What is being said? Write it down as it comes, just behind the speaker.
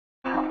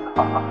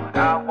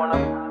I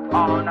wanna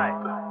all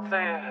night.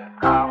 Say it.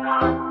 I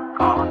wanna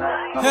all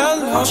night.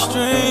 Hello,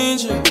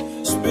 stranger.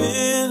 It's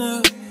been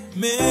a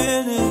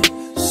minute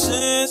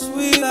since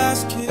we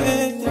last kicked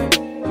it.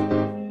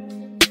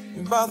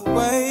 And by the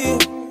way,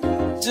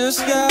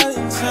 just got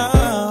in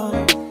town,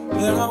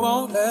 and I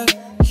won't let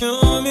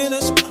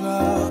cumulus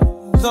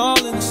clouds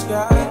all in the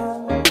sky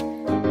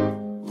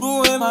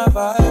ruin my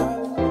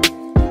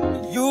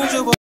vibe.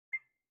 Usual.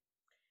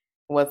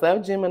 What's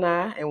up,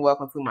 Gemini, and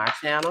welcome to my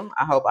channel.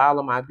 I hope all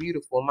of my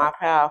beautiful, my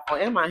powerful,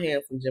 and my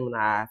handsome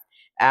Geminis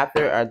out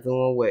there are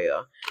doing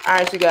well. All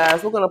right, you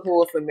guys, we're going to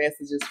pull some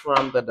messages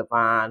from the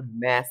Divine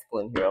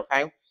Masculine here,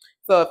 okay?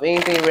 So if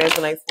anything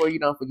resonates for you,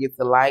 don't forget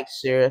to like,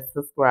 share,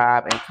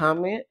 subscribe, and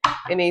comment.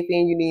 And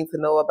anything you need to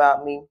know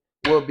about me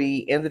will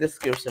be in the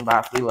description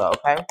box below,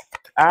 okay?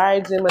 All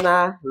right,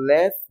 Gemini,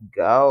 let's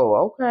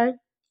go, okay?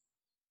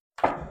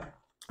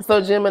 So,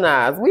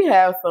 Geminis, we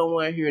have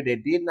someone here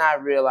that did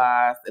not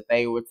realize that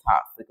they were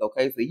toxic,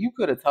 okay? So you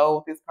could have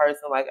told this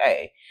person, like,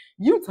 hey,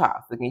 you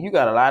toxic, and you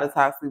got a lot of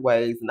toxic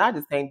ways, and I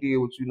just can't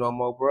deal with you no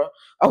more, bro.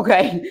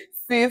 Okay?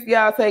 Sis,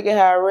 y'all take it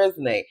how it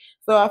resonates.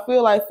 So I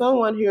feel like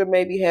someone here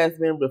maybe has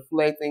been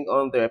reflecting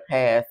on their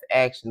past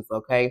actions,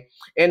 okay?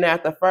 And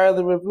after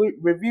further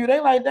review, they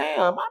like,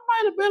 damn, I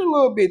might have been a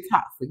little bit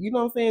toxic. You know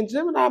what I'm saying?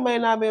 Gemini may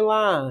not have been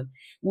lying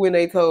when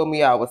they told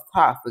me I was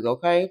toxic,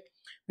 okay?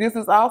 This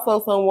is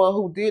also someone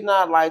who did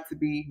not like to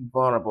be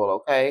vulnerable,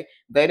 okay?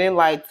 They didn't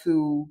like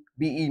to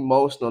be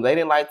emotional. They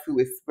didn't like to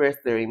express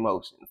their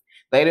emotions.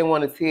 They didn't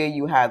want to tell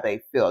you how they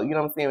felt. You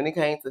know what I'm saying? When it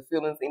came to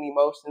feelings and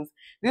emotions,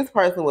 this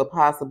person would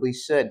possibly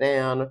shut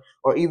down,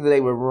 or either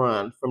they would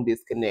run from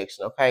this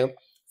connection, okay?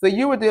 So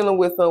you were dealing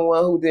with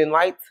someone who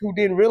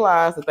didn't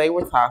realize that they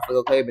were toxic,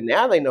 okay? But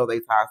now they know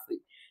they're toxic.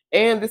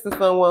 And this is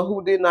someone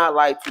who did not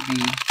like to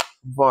be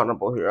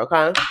vulnerable here,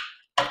 okay?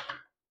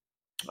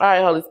 All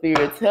right, Holy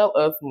Spirit, tell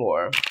us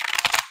more.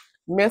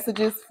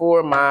 Messages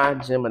for my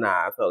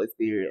Geminis, Holy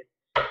Spirit.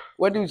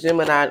 What do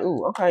Gemini,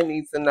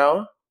 need to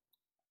know.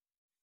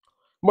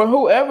 But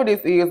whoever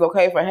this is,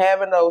 okay, for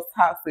having those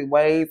toxic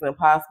ways and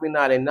possibly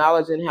not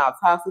acknowledging how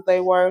toxic they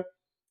were,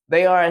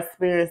 they are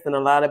experiencing a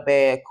lot of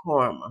bad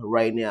karma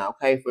right now,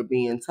 okay, for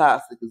being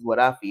toxic is what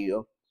I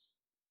feel.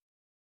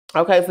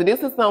 Okay, so this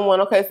is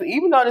someone, okay, so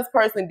even though this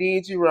person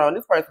did you wrong,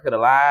 this person could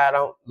have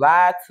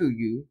lied to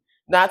you,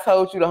 not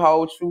told you the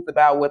whole truth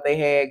about what they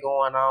had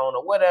going on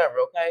or whatever,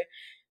 okay?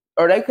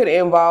 Or they could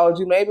have involved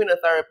you maybe in a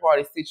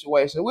third-party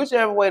situation.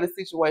 Whichever way the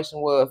situation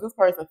was, this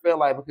person felt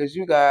like because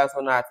you guys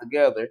were not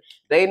together,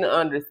 they didn't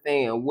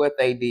understand what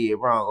they did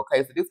wrong,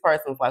 okay? So this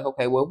person was like,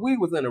 okay, well, if we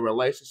was in a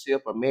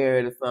relationship or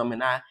married or something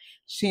and I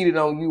cheated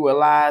on you or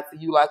lied to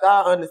you, like,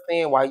 I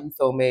understand why you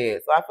so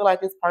mad. So I feel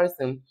like this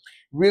person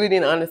really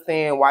didn't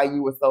understand why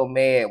you were so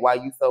mad, why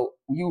you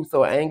were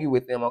so angry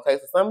with them, okay?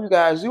 So some of you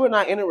guys, you were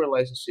not in a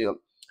relationship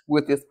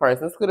with this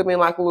person. This could have been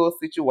like a little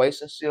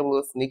situationship, a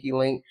little sneaky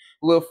link,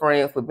 little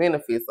friends for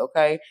benefits,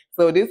 okay?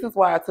 So this is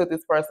why it took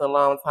this person a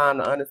long time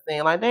to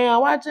understand, like,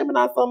 damn, why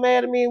Gemini so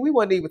mad at me? We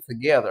weren't even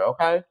together,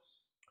 okay?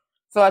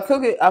 So I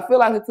feel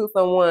like it took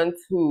someone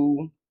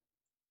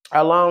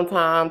a long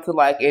time to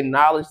like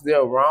acknowledge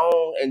their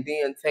wrong and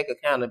then take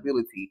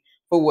accountability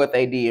for what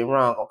they did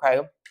wrong,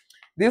 okay?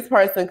 This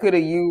person could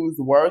have used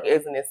work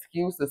as an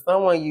excuse, or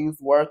someone used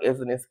work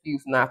as an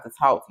excuse not to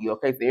talk to you,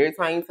 okay? So every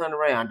time you turn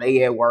around,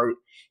 they at work.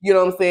 You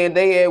know what I'm saying?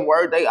 They at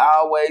work. They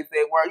always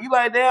at work. You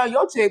like, damn,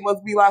 your check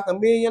must be like $1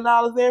 million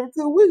every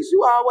 2 weeks.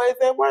 You always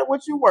at work.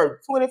 What you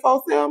work,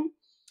 24/7?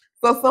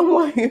 So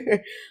someone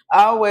here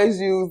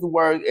always used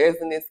work as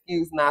an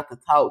excuse not to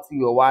talk to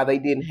you, or why they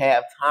didn't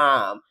have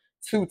time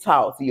to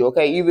talk to you,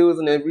 okay? Either it was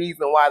a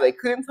reason why they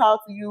couldn't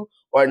talk to you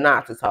or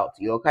not to talk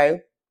to you,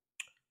 okay?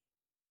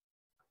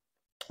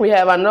 We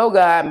have, I know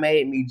God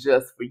made me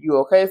just for you,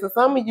 okay? So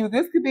some of you,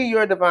 this could be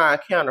your divine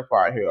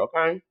counterpart here,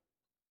 okay?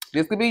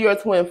 This could be your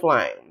twin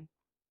flame.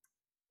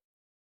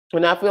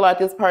 And I feel like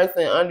this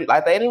person, they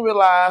didn't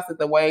realize that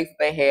the ways that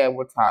they had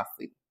were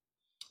toxic.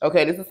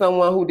 Okay, this is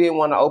someone who didn't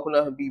want to open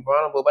up and be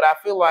vulnerable, but I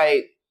feel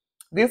like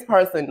this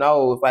person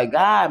knows, like,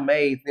 God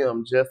made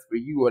them just for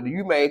you, or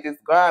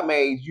God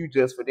made you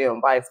just for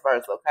them, vice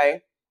versa,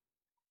 okay?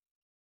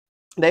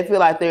 They feel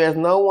like there is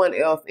no one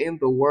else in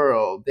the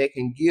world that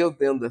can give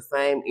them the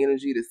same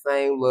energy, the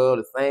same love,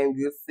 the same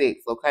good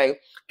sex, okay?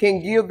 Can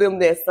give them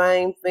that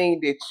same thing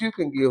that you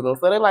can give them.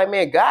 So they're like,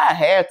 man, God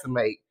had to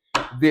make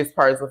this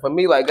person for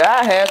me. Like,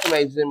 God had to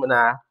make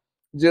Gemini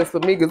just for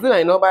me, because there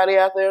ain't nobody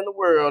out there in the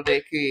world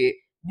that could,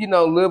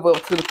 live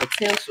up to the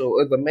potential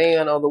of the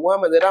man or the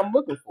woman that I'm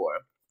looking for.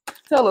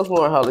 Tell us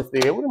more, Holy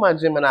Spirit. What do my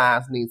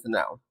Geminis need to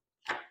know?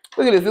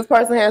 Look at this. This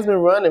person has been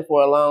running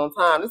for a long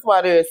time. This is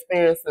why they're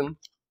experiencing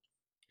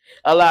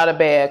a lot of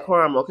bad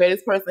karma, okay?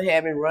 This person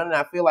had been running,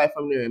 I feel like,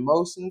 from their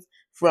emotions,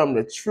 from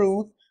the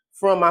truth,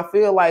 I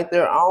feel like,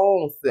 their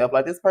own self.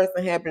 Like, this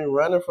person had been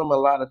running from a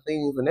lot of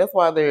things, and that's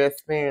why they're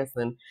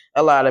experiencing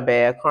a lot of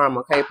bad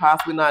karma, okay?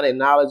 Possibly not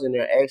acknowledging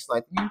their actions.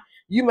 Like,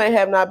 you may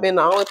have not been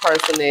the only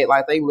person that,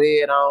 like, they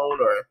led on,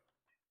 or,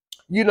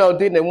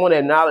 didn't want to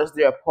acknowledge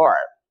their part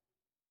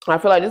I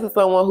feel like this is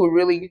someone who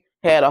really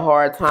had a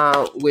hard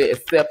time with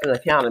accepting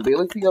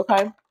accountability,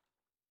 okay?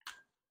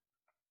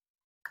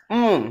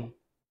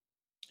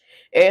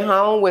 At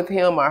home with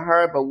him or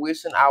her, but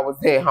wishing I was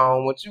at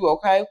home with you,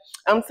 okay?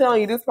 I'm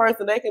telling you, this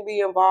person, they can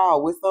be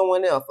involved with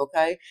someone else,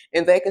 okay?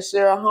 And they can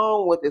share a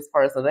home with this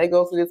person. They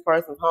go to this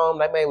person's home.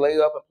 They may lay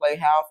up and play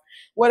house,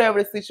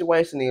 whatever the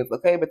situation is,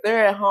 okay? But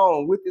they're at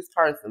home with this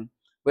person,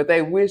 but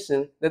they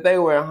wishing that they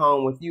were at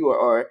home with you,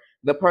 or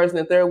the person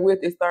that they're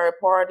with is third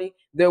party.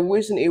 They're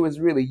wishing it was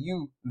really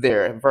you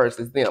there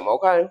versus them,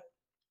 okay?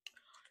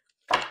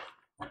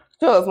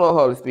 Tell us more,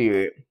 Holy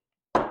Spirit.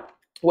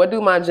 What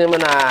do my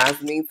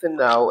Geminis need to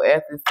know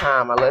at this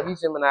time? I love you,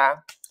 Gemini.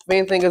 If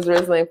anything is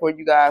resonating for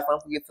you guys,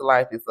 don't forget to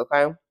like this,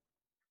 okay?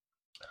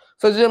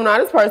 So, Gemini,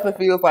 this person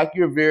feels like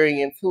you're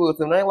very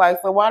intuitive. And they're like,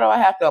 so why do I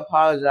have to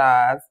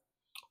apologize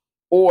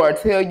or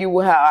tell you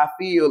how I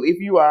feel if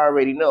you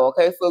already know,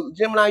 okay? So,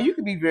 Gemini, you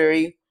can be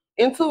very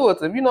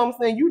intuitive. You know what I'm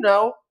saying? You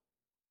know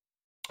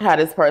how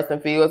this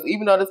person feels,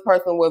 even though this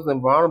person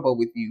wasn't vulnerable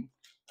with you.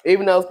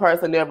 Even though this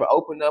person never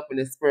opened up and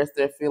expressed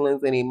their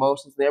feelings and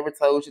emotions, never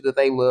told you that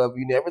they love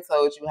you, never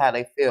told you how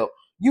they felt.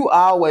 You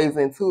always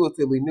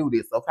intuitively knew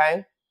this,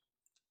 okay?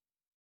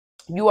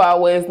 You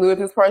always knew if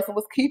this person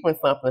was keeping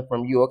something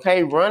from you,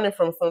 okay? Running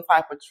from some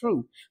type of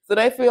truth. So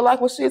they feel like,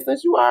 well, shit,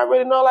 since you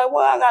already know, like,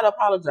 well, I got to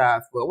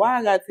apologize for it. Why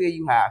I got to tell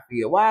you how I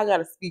feel? Why I got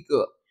to speak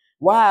up?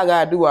 Why I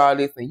got to do all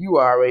this? And you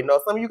already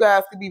know. Some of you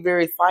guys could be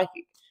very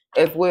psychic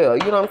as well.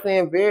 You know what I'm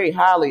saying? Very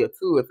highly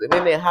intuitive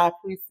in that high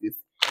priestess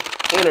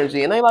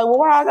energy. And they like, well,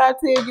 why I got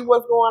to tell you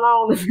what's going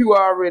on if you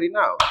already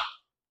know?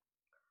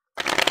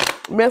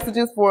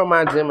 Messages for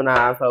my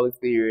Geminis, Holy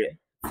Spirit.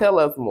 Tell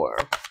us more.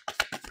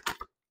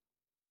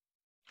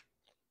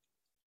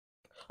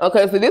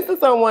 Okay, so this is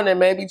someone that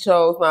maybe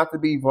chose not to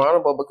be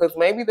vulnerable because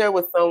maybe there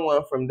was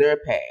someone from their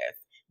past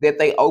that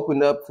they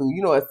opened up to,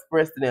 you know,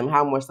 express to them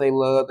how much they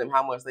love them,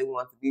 how much they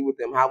want to be with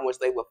them, how much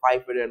they would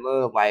fight for their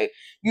love. Like,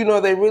 you know,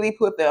 they really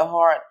put their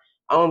heart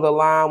on the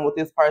line with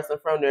this person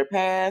from their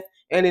past,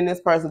 and then this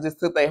person just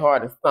took their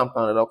heart and stumped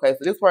on it, okay?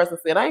 So this person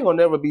said, I ain't gonna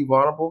never be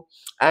vulnerable.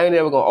 I ain't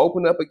never gonna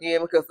open up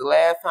again because the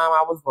last time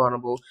I was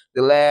vulnerable,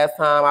 the last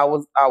time I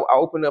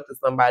opened up to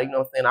somebody, you know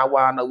what I'm saying, I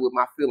wound up with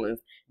my feelings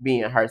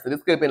being hurt. So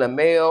this could have been a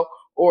male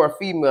or a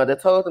female that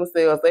told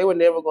themselves they were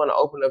never going to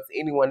open up to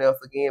anyone else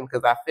again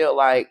because I felt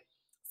like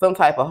some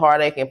type of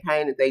heartache and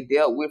pain that they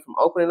dealt with from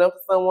opening up to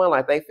someone,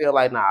 like they feel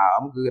like, nah,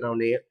 I'm good on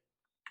that.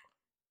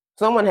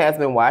 Someone has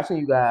been watching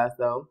you guys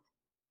though,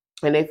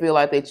 and they feel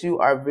like that you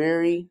are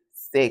very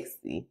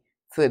sexy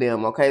to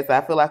them, okay? So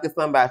I feel like it's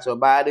something about your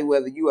body,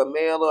 whether you a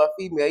male or a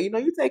female, you know,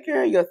 you take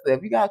care of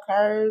yourself. You got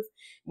curves,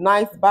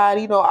 nice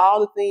body, you know, all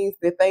the things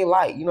that they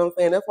like. You know what I'm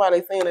saying? That's why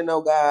they saying they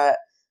know God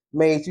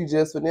made you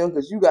just for them,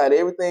 because you got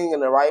everything in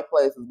the right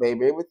places,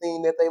 baby.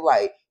 Everything that they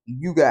like,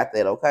 you got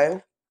that,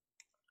 okay?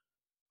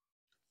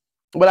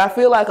 But I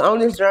feel like on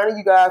this journey,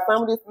 you guys,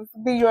 some of this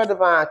will be your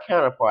divine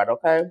counterpart,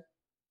 okay?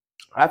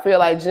 I feel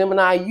like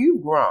Gemini,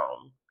 you've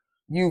grown,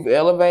 you've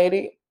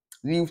elevated,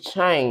 you've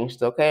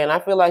changed, okay? And I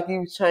feel like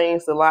you've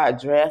changed a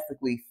lot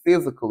drastically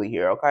physically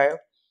here, okay?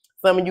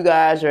 Some of you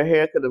guys, your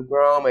hair could have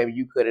grown, maybe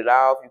you cut it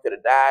off, you could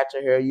have dyed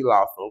your hair, you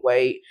lost some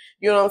weight,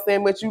 you know what I'm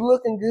saying? But you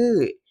looking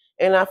good.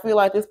 And I feel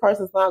like this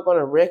person's not going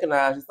to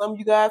recognize you. Some of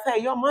you guys,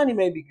 hey, your money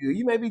may be good.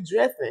 You may be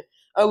dressing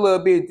a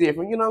little bit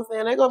different. You know what I'm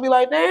saying? They're going to be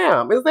like,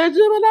 damn, is that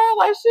Gemini?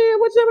 Like, shit,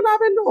 what Gemini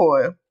been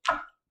doing?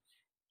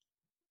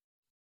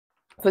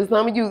 So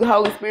some of you, the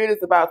Holy Spirit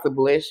is about to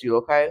bless you,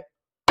 okay?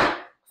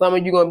 Some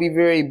of you going to be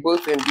very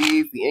booked and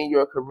busy in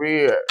your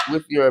career,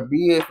 with your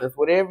business,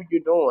 whatever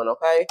you're doing,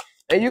 okay?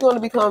 And you're going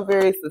to become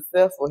very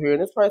successful here.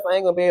 And this person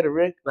ain't going to be able to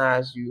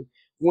recognize you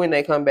when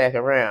they come back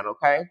around,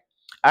 okay?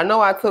 I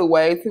know I took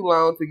way too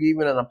long to give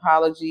you an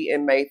apology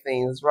and make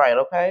things right,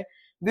 okay?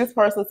 This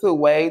person took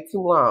way too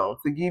long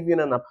to give you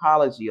an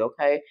apology,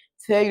 okay?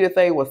 Tell you that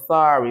they were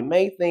sorry,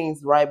 make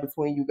things right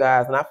between you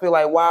guys. And I feel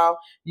like while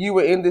you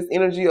were in this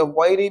energy of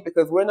waiting,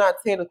 because we're not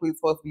technically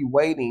supposed to be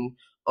waiting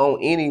on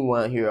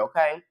anyone here,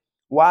 okay?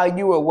 While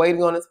you were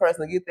waiting on this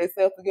person to get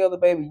themselves together,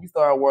 baby, you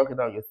start working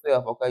on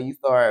yourself, okay? You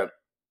start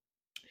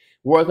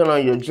working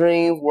on your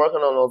dreams,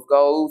 working on those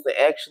goals, and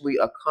actually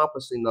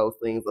accomplishing those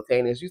things, okay?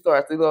 And as you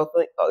start to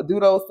do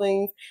those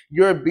things,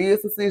 your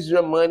businesses,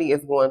 your money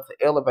is going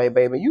to elevate,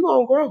 baby. You're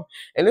going to grow.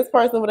 And this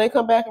person, when they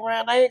come back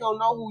around, they ain't going to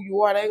know who you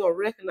are. They ain't going to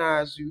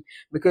recognize you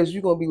because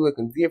you're going to be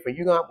looking different.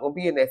 You're going to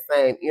be in that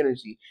same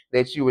energy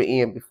that you were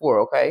in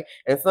before, okay?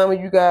 And some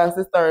of you guys,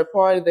 this third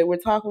party that we're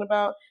talking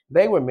about,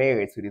 they were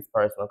married to this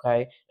person,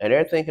 okay? And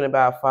they're thinking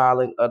about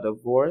filing a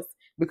divorce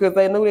because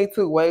they knew they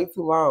took way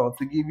too long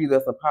to give you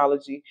this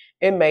apology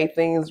and make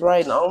things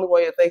right. And the only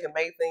way that they can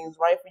make things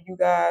right for you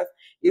guys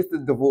is to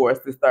divorce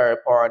this third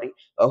party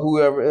or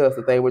whoever else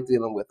that they were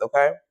dealing with,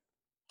 okay?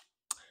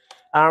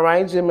 All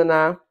right,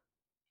 Gemini.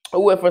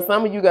 Well, for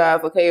some of you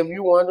guys, okay, if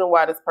you're wondering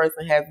why this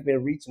person hasn't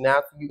been reaching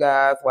out to you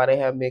guys, why they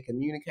haven't been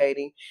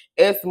communicating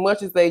as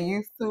much as they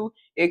used to,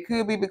 it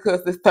could be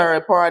because this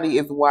third party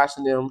is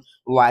watching them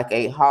like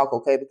a hawk,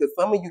 okay? Because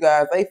some of you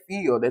guys, they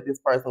feel that this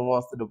person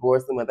wants to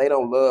divorce them and they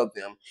don't love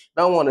them,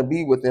 don't want to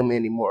be with them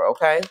anymore,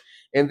 okay?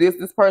 And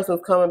this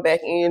person's coming back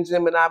in,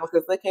 Gemini,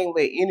 because they can't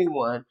let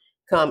anyone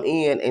come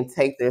in and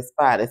take their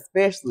spot,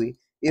 especially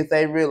if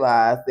they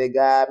realize that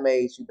God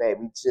made you,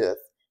 baby, just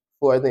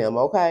for them,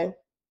 okay?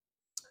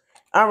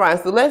 All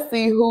right, so let's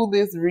see who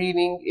this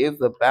reading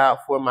is about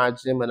for my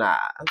Gemini.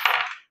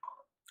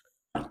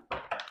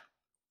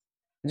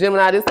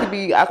 Gemini, this could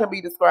be, I could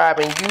be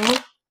describing you,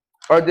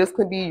 or this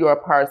could be your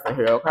person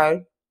here,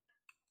 okay?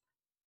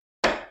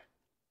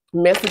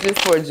 Messages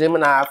for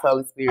Gemini,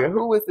 Holy Spirit.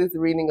 Who is this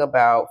reading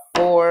about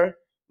for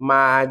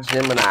my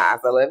Gemini? I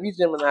love you,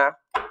 Gemini.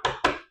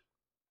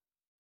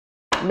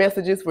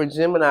 Messages for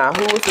Gemini.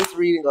 Who is this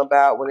reading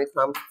about when it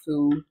comes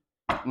to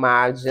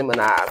my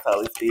Gemini,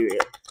 Holy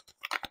Spirit?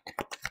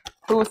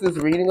 Who is this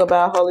reading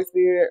about, Holy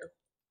Spirit?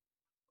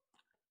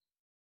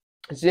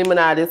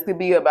 Gemini, this could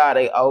be about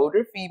an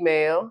older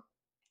female.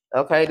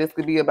 Okay, this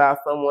could be about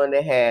someone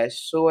that has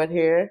short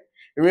hair.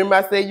 Remember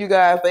I said, you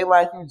guys, they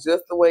like you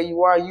just the way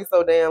you are. You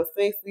so damn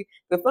sexy.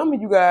 Because some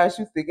of you guys,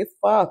 you thick as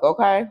fuck,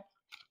 okay?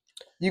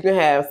 You can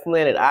have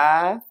slanted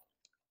eyes.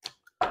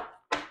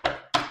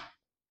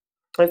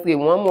 Let's get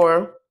one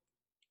more.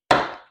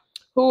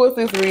 Who is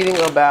this reading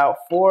about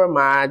for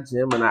my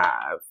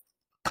Geminis?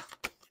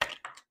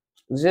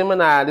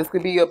 Gemini, this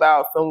could be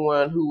about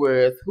someone who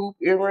wears hoop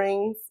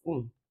earrings.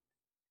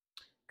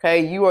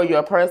 Okay, you or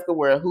your person could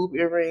wear hoop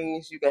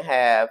earrings. You can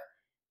have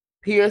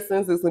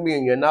piercings. This can be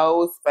in your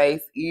nose,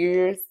 face,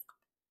 ears,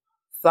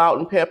 salt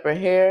and pepper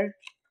hair.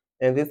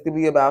 And this could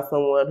be about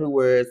someone who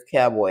wears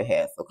cowboy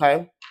hats,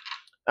 okay?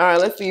 All right,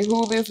 let's see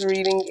who this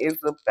reading is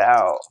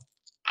about.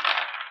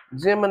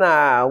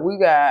 Gemini, we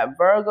got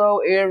Virgo,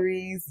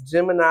 Aries,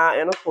 Gemini,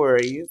 and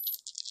Aquarius.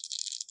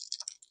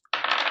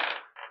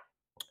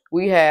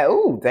 We have,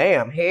 ooh,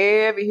 damn,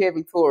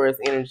 heavy Taurus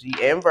energy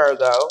and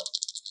Virgo.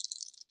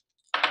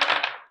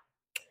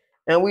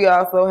 And we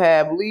also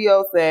have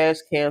Leo, Sag,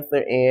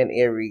 Cancer, and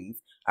Aries.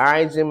 All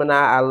right, Gemini,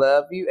 I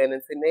love you. And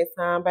until next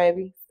time,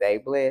 baby, stay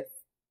blessed.